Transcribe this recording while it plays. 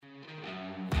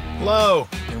Hello,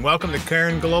 and welcome to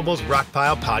Cairn Global's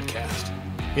Rockpile Podcast.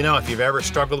 You know, if you've ever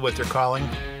struggled with your calling,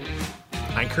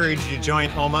 I encourage you to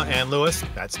join Oma and Lewis,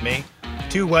 that's me,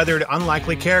 two weathered,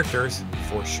 unlikely characters,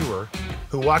 for sure,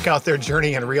 who walk out their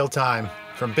journey in real time,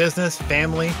 from business,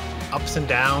 family, ups and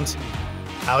downs,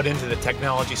 out into the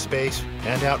technology space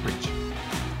and outreach.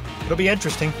 It'll be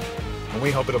interesting, and we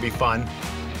hope it'll be fun.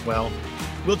 Well,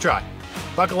 we'll try.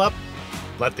 Buckle up.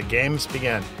 Let the games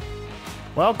begin.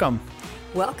 Welcome.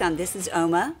 Welcome. This is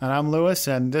Oma. And I'm Lewis,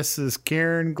 and this is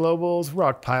Cairn Global's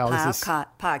Rockpile. Podcast.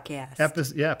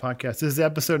 Podcast. This is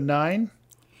episode 9,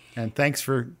 and thanks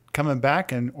for coming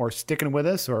back or sticking with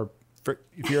us, or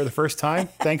if you're the first time,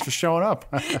 thanks for showing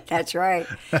up. That's right.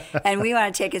 And we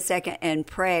want to take a second and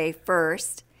pray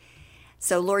first.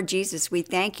 So, Lord Jesus, we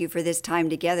thank you for this time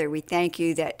together. We thank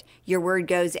you that your word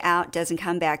goes out, doesn't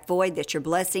come back void, that you're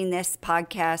blessing this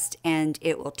podcast, and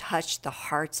it will touch the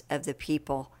hearts of the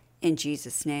people. In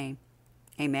Jesus' name,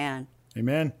 amen.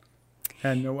 Amen.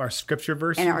 And our scripture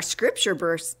verse? And our scripture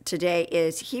verse today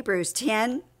is Hebrews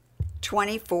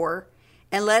 10:24.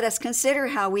 And let us consider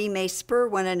how we may spur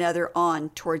one another on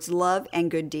towards love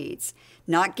and good deeds,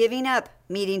 not giving up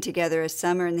meeting together as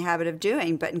some are in the habit of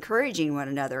doing, but encouraging one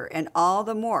another, and all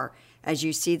the more as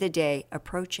you see the day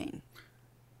approaching.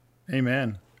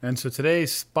 Amen. And so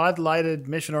today's spotlighted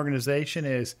mission organization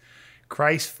is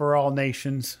Christ for All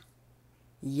Nations.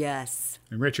 Yes.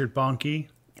 And Richard Bonnke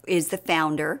is the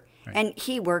founder, right. And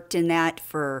he worked in that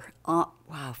for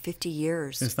 50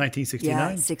 years. Since 1969.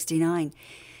 Yeah, 69.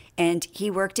 And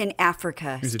he worked in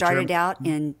Africa. Started out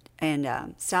in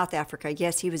South Africa.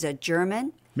 Yes, he was a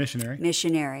German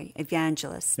missionary,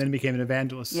 evangelist. Then he became an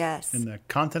evangelist. Yes. In the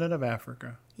continent of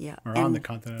Africa. Yeah. Or on the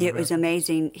continent of Africa. It was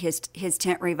amazing. His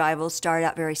tent revivals started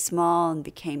out very small and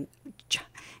became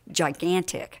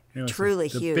gigantic, truly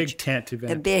huge. The big tent event.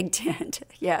 The big tent,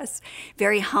 yes.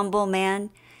 Very humble man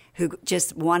who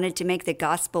just wanted to make the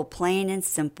gospel plain and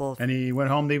simple. And he went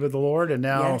home to be with the Lord, and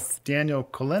now yes. Daniel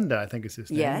Kolinda, I think is his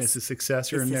name, is his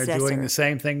successor, and they're doing the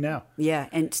same thing now. Yeah,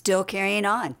 and still carrying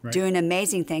on, right. Doing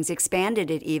amazing things, expanded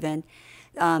it even.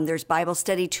 There's Bible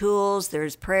study tools,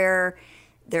 there's prayer,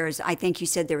 I think you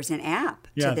said there was an app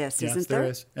to this, isn't there?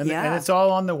 Yes, there is. And it's all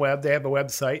on the web. They have a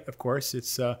website, of course.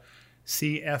 It's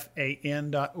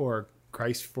CFAN.org,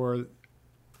 Christ for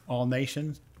All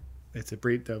Nations. It's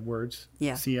the words,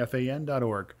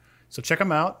 CFAN.org. So check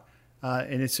them out.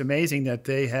 And it's amazing that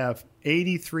they have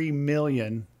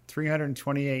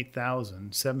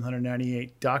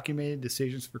 83,328,798 documented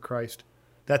decisions for Christ.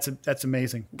 That's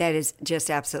amazing. That is just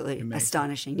absolutely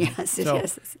astonishing. Yes, it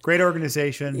is. Great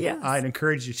organization. Yes. I'd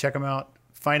encourage you to check them out.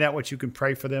 Find out what you can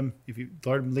pray for them. If the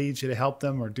Lord leads you to help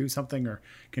them or do something, or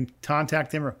can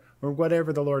contact them, or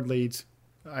whatever the Lord leads,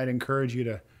 I'd encourage you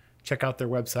to check out their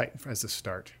website as a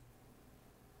start.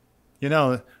 You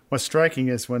know, what's striking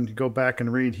is when you go back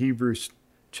and read Hebrews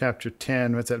chapter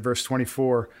 10, it's at verse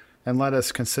 24, and let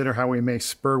us consider how we may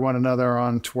spur one another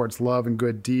on towards love and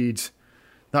good deeds,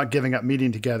 not giving up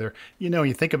meeting together. You know,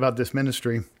 you think about this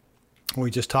ministry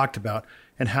we just talked about,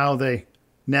 and how they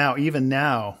even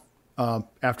now,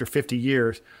 after 50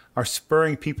 years, are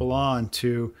spurring people on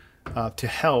to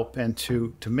help and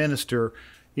to minister,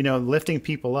 lifting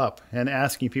people up and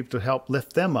asking people to help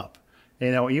lift them up.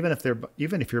 Even if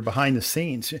you're behind the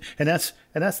scenes, and that's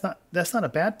not a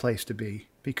bad place to be,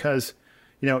 because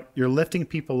you're lifting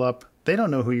people up. They don't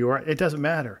know who you are. It doesn't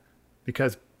matter,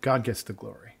 because God gets the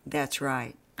glory. That's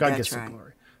right. God gets the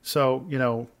glory.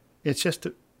 So it's just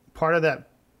part of that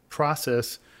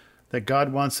process that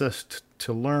God wants us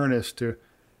to learn, is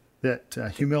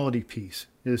that humility piece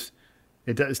is.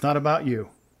 It's not about you.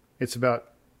 It's about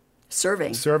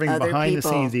serving behind the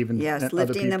scenes, even. Yes,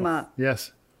 lifting them up.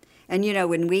 Yes. And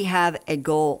when we have a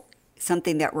goal,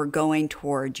 something that we're going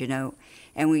toward,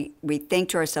 and we think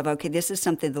to ourselves, okay, this is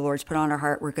something the Lord's put on our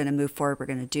heart. We're going to move forward. We're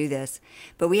going to do this.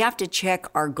 But we have to check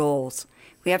our goals.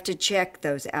 We have to check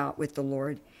those out with the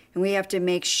Lord. And we have to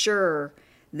make sure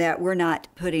that we're not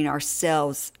putting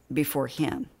ourselves before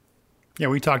Him. Yeah,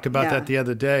 we talked about that the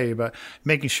other day, about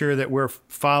making sure that we're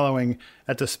following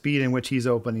at the speed in which He's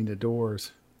opening the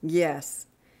doors. Yes.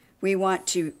 We want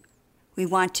to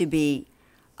be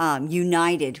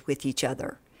united with each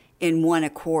other in one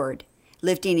accord,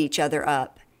 lifting each other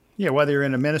up. Yeah, whether you're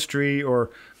in a ministry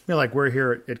or like we're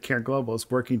here at Cairn Global,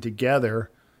 is working together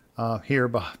here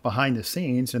behind the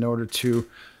scenes in order to,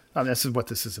 this is what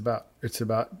this is about. It's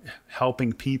about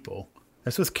helping people.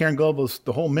 That's what Cairn Global's,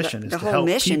 the whole mission is to help people. The whole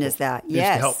mission is that, yes.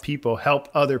 Is to help people, help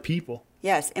other people.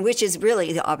 Yes, and which is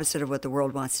really the opposite of what the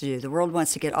world wants to do. The world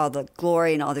wants to get all the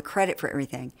glory and all the credit for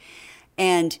everything.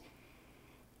 And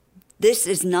this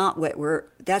is not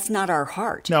that's not our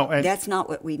heart. No, and that's not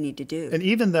what we need to do. And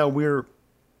even though we're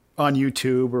on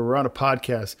YouTube or we're on a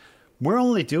podcast, we're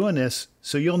only doing this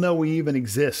so you'll know we even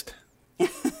exist.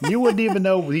 You wouldn't even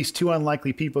know these two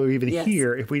unlikely people are even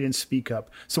here if we didn't speak up.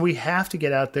 So we have to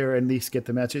get out there and at least get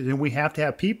the message. And we have to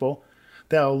have people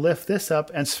that will lift this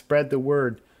up and spread the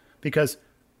word, because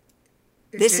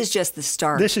this is just the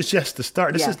start. This is just the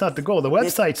start. This is not the goal. The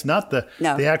website's not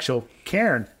the actual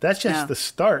Cairn. That's just the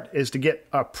start, is to get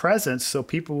a presence so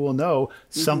people will know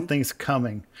something's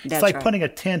coming. It's like putting a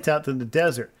tent out in the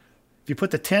desert. If you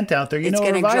put the tent out there, you know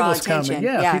a revival's coming.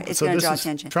 It's going to draw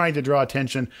attention. Trying to draw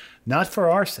attention, not for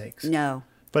our sakes. No.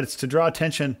 But it's to draw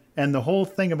attention. And the whole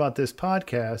thing about this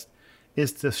podcast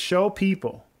is to show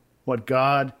people what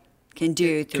God can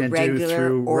do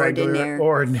through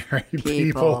ordinary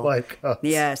people like us.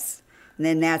 Yes. And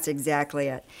then that's exactly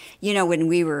it. You know, when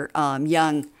we were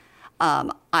young,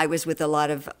 I was with a lot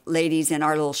of ladies in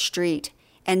our little street,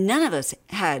 and none of us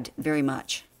had very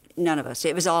much. None of us.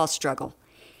 It was all struggle.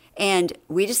 And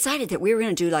we decided that we were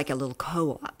going to do like a little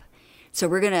co-op. So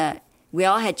we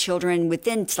all had children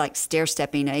within like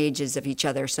stair-stepping ages of each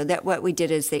other. So that what we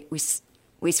did is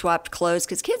we swapped clothes,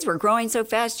 because kids were growing so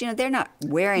fast. You know, they're not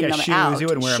wearing them out. You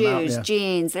wouldn't wear them out. Shoes,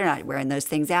 jeans, they're not wearing those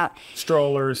things out.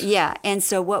 Strollers. Yeah. And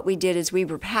so what we did is we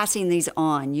were passing these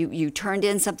on. You turned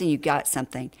in something, you got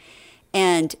something.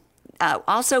 And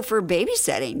also for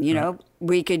babysitting, you know,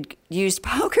 we could use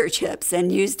poker chips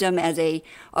and used them as a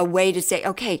way to say,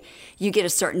 okay, you get a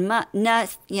certain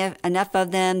enough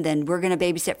of them, then we're going to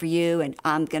babysit for you, and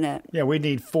I'm going to. Yeah, we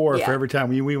need 4 for every time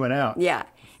we went out. Yeah.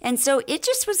 And so it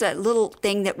just was a little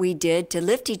thing that we did to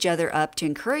lift each other up, to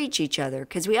encourage each other,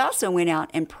 because we also went out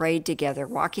and prayed together,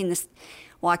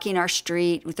 walking our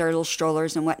street with our little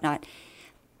strollers and whatnot.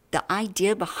 The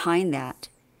idea behind that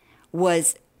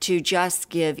was to just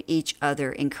give each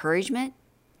other encouragement,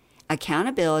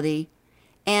 accountability,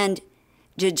 and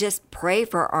to just pray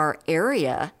for our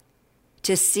area,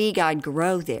 to see God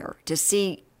grow there, to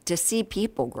see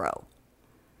people grow.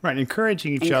 Right,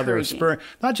 encouraging each other,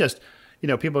 not just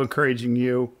people encouraging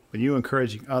you, but you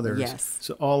encouraging others. Yes.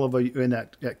 So all of you in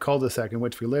that cul-de-sac in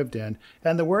which we lived in,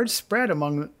 and the word spread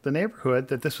among the neighborhood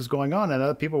that this was going on, and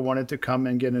other people wanted to come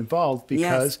and get involved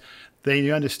because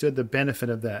they understood the benefit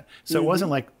of that. So it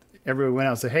wasn't like everyone went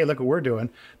out and said, "Hey, look what we're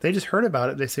doing." They just heard about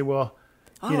it. They say, "Well,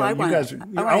 I want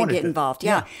to get involved."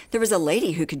 Yeah. There was a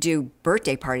lady who could do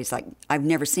birthday parties like I've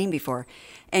never seen before,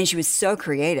 and she was so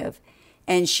creative,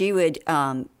 and she would.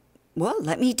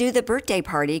 Let me do the birthday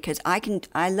party because I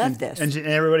love this. And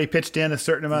everybody pitched in a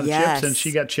certain amount of chips, and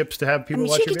she got chips to have people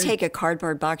watch her. She could take a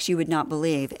cardboard box you would not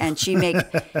believe, and she'd make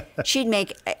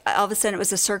all of a sudden it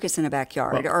was a circus in a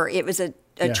backyard, or it was a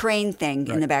train thing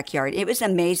in the backyard. It was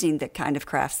amazing the kind of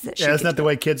crafts that she isn't that the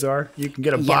way kids are? You can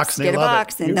get a box and they love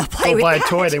it. And they'll play with it. Buy a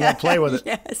toy, they won't play with it.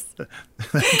 Yes.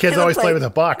 Kids always play with a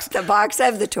box. The box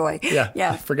of the toy.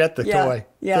 Yeah. Forget the toy.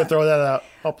 Yeah. Throw that out.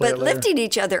 I'll play it later. But lifting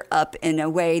each other up in a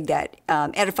way that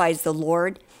edifies the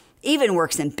Lord even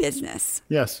works in business.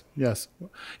 Yes.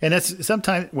 And it's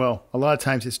sometimes, a lot of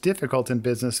times it's difficult in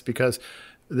business because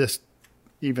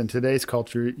even today's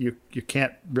culture, you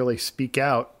can't really speak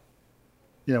out,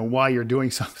 why you're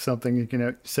doing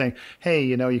something, saying, hey,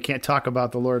 you can't talk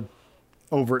about the Lord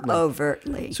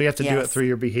overtly. So you have to do it through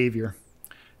your behavior.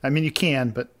 I mean, you can,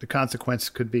 but the consequence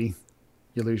could be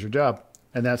you lose your job.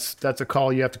 And that's a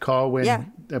call you have to call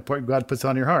when God puts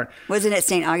on your heart. Wasn't it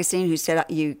St. Augustine who said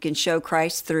you can show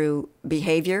Christ through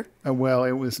behavior? It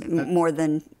was more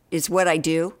than is what I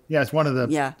do. Yeah, it's one of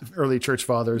the early church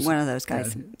fathers. One of those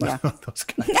guys. Yeah. Those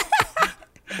guys.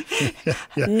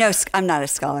 No, I'm not a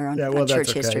scholar on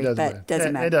church history, but it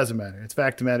doesn't matter. It doesn't matter. It's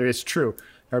fact of the matter. It's true.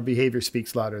 Our behavior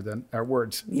speaks louder than our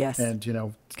words. Yes. And,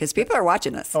 because people are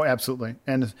watching us. Oh, absolutely.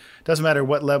 And it doesn't matter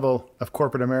what level of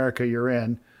corporate America you're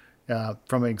in,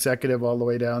 from executive all the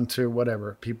way down to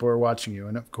whatever. People are watching you.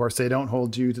 And, of course, they don't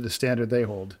hold you to the standard they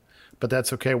hold. But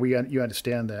that's okay. You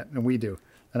understand that. And we do.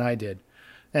 And I did.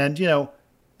 And,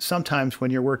 sometimes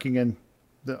when you're working in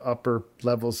the upper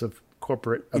levels of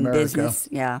corporate America, business,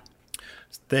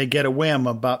 they get a whim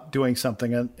about doing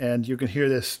something. And you can hear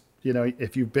this,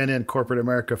 if you've been in corporate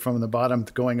America from the bottom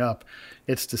going up,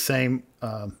 it's the same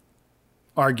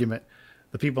argument.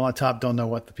 The people on top don't know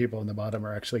what the people on the bottom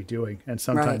are actually doing. And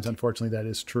sometimes, unfortunately, that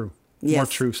is true. Yes. More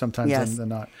true sometimes than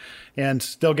not. And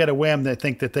they'll get a whim. They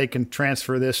think that they can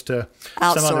transfer this to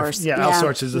outsource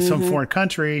it to some foreign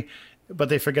country, but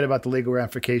they forget about the legal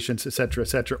ramifications, et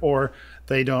cetera, or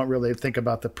they don't really think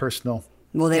about the personal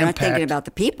they're not thinking about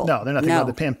the people. No, they're not thinking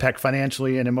about the impact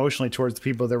financially and emotionally towards the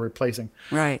people they're replacing.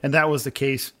 Right. And that was the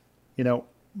case.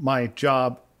 My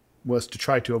job was to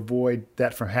try to avoid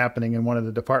that from happening in one of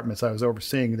the departments I was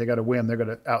overseeing. They got a whim. They're going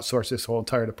to outsource this whole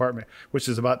entire department, which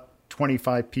is about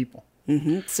 25 people.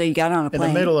 Mm-hmm. So you got on a plane.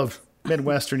 In the middle of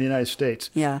Midwestern United States.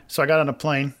 Yeah. So I got on a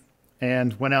plane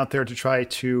and went out there to try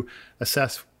to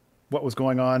assess what was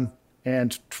going on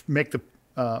and make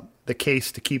the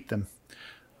case to keep them.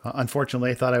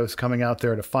 Unfortunately, I thought I was coming out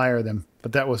there to fire them,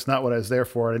 but that was not what I was there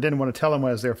for. And I didn't want to tell them what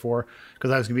I was there for because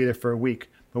I was going to be there for a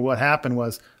week. But what happened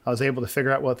was I was able to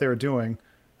figure out what they were doing,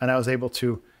 and I was able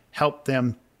to help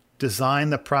them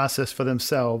design the process for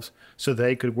themselves so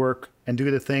they could work and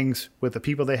do the things with the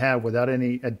people they have without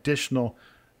any additional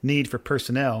need for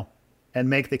personnel, and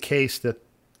make the case that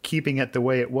keeping it the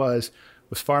way it was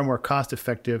far more cost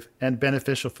effective and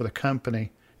beneficial for the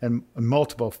company in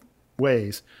multiple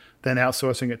ways than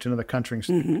outsourcing it to another country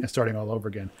and starting all over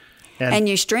again. And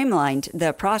you streamlined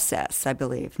the process, I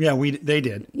believe. Yeah, they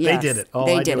did. Yes, they did it. All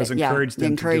I did was encourage them to do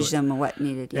it. Encourage them what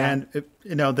needed. Yeah.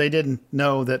 And they didn't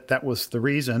know that was the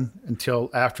reason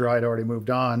until after I'd already moved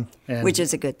on. Which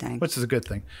is a good thing. Which is a good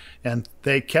thing. And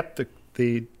they kept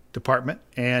the department,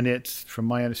 and it's, from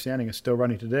my understanding, it's still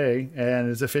running today and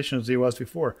as efficient as it was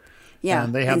before. Yeah.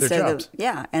 And they have their jobs.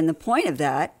 And the point of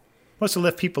that was to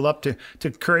lift people up, to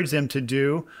encourage them to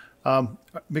do,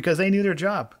 because they knew their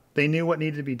job. They knew what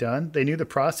needed to be done. They knew the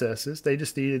processes. They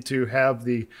just needed to have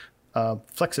the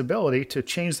flexibility to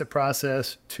change the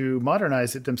process, to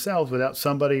modernize it themselves without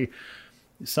some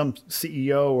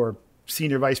CEO or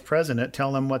senior vice president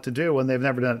telling them what to do when they've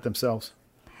never done it themselves.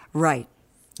 Right.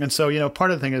 And so,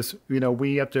 part of the thing is,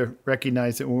 we have to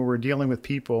recognize that when we're dealing with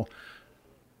people,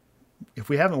 if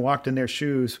we haven't walked in their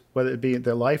shoes, whether it be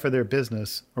their life or their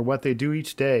business or what they do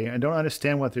each day, and don't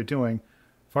understand what they're doing,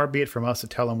 far be it from us to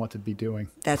tell them what to be doing.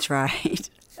 That's right.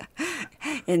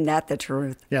 Isn't that the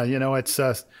truth? Yeah, it's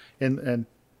in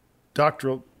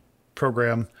doctoral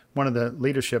program, one of the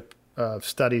leadership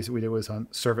studies we did was on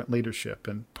servant leadership,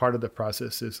 and part of the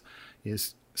process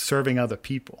is serving other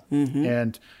people. Mm-hmm.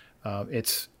 And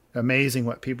it's amazing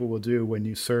what people will do when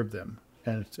you serve them.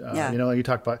 And you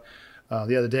talk about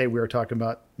the other day we were talking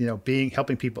about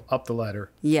helping people up the ladder,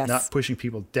 yes, not pushing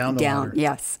people down the ladder,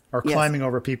 yes, or climbing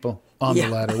over people on the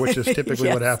ladder, which is typically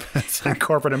yes. what happens in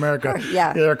corporate America.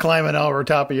 Yeah, they're climbing over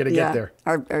top of you to get there,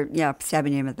 or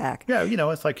stabbing you in the back. Yeah,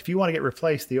 it's like if you want to get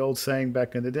replaced, the old saying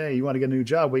back in the day, you want to get a new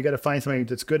job, well, you got to find somebody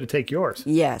that's good to take yours.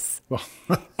 Yes, well,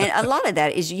 and a lot of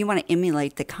that is you want to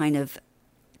emulate the kind of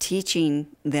teaching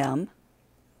them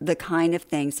the kind of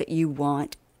things that you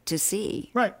want to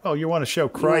see. Right. Well, you want to show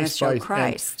Christ,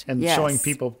 and yes, showing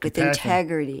people compassion. With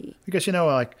integrity. Because,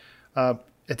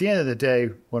 at the end of the day,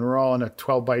 when we're all in a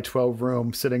 12 by 12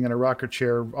 room, sitting in a rocker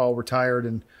chair, all retired,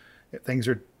 and things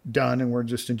are done, and we're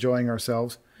just enjoying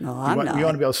ourselves, no, you want to be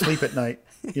able to sleep at night,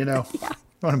 You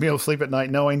want to be able to sleep at night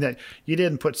knowing that you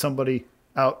didn't put somebody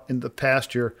out in the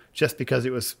pasture just because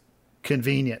it was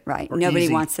convenient. Right. Nobody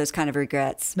wants those kind of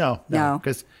regrets. No.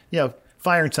 Because,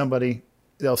 firing somebody,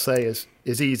 they'll say is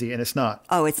easy, and it's not.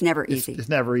 Oh, it's never easy. It's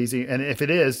never easy, and if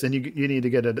it is, then you need to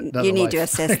get another life. You need to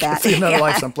assess that. Another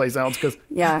life someplace else.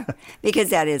 Because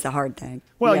that is a hard thing.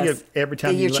 Well, yes. Every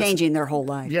time you're changing their whole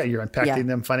life. Yeah, you're impacting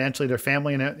them financially, their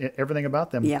family, and everything about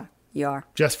them. Yeah, you are.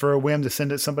 Just for a whim to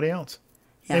send it to somebody else.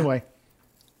 Yeah. Anyway,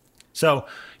 so,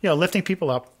 lifting people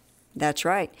up. That's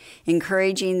right.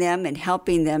 Encouraging them and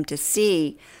helping them to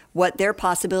see what their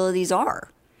possibilities are.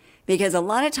 Because a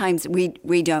lot of times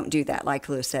we don't do that, like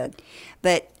Lou said.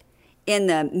 But in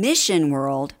the mission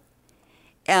world,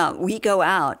 we go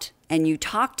out and you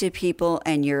talk to people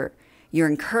and you're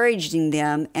encouraging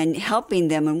them and helping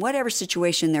them in whatever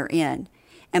situation they're in.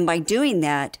 And by doing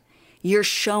that, you're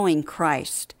showing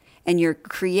Christ and you're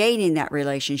creating that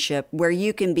relationship where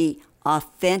you can be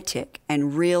authentic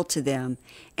and real to them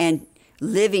and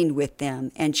living with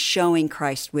them and showing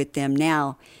Christ with them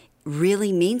now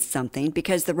really means something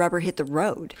because the rubber hit the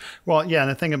road. Well, yeah,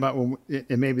 and the thing about,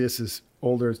 and maybe this is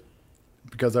older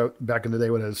because back in the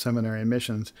day when I was seminary in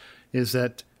missions, is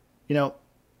that, you're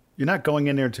not going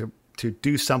in there to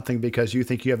do something because you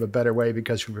think you have a better way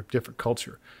because you're a different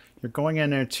culture. You're going in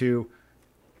there to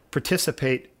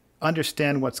participate,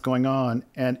 understand what's going on,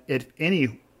 and in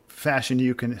any fashion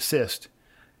you can assist,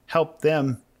 help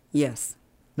them. Yes.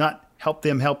 Not help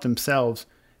them help themselves,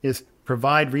 is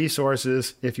provide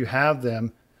resources if you have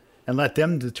them and let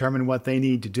them determine what they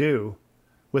need to do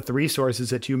with the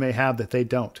resources that you may have that they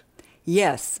don't.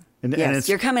 Yes. And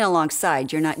you're coming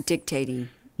alongside. You're not dictating.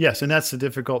 Yes, and that's the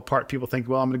difficult part. People think,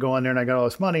 well, I'm going to go in there and I got all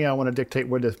this money. I want to dictate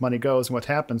where this money goes and what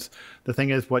happens. The thing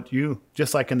is,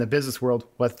 just like in the business world,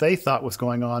 what they thought was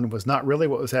going on was not really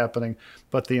what was happening,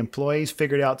 but the employees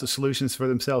figured out the solutions for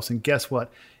themselves. And guess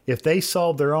what? If they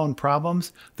solve their own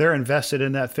problems, they're invested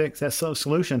in that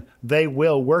solution. They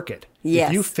will work it. Yes.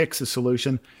 If you fix a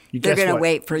solution, they're going to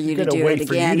wait for you to do it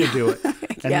again. You're going to wait for you to do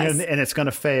it. And, Yes. and it's going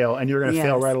to fail, and you're going to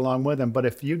fail right along with them. But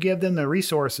if you give them the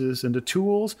resources and the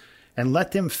tools and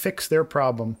let them fix their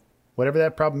problem, whatever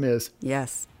that problem is,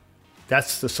 yes,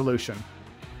 that's the solution.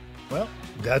 Well,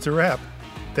 that's a wrap.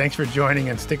 Thanks for joining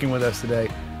and sticking with us today.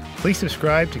 Please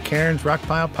subscribe to Cairn's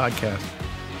Rockpile Podcast.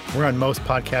 We're on most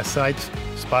podcast sites,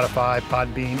 Spotify,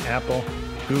 Podbean, Apple,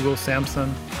 Google,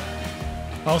 Samsung.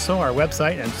 Also, our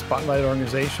website and Spotlight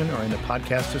organization are in the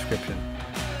podcast description.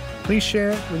 Please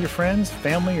share it with your friends,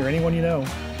 family, or anyone you know.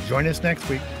 Join us next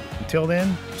week. Until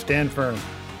then, stand firm,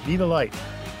 be the light,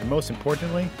 and most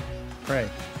importantly, pray.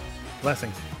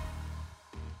 Blessings.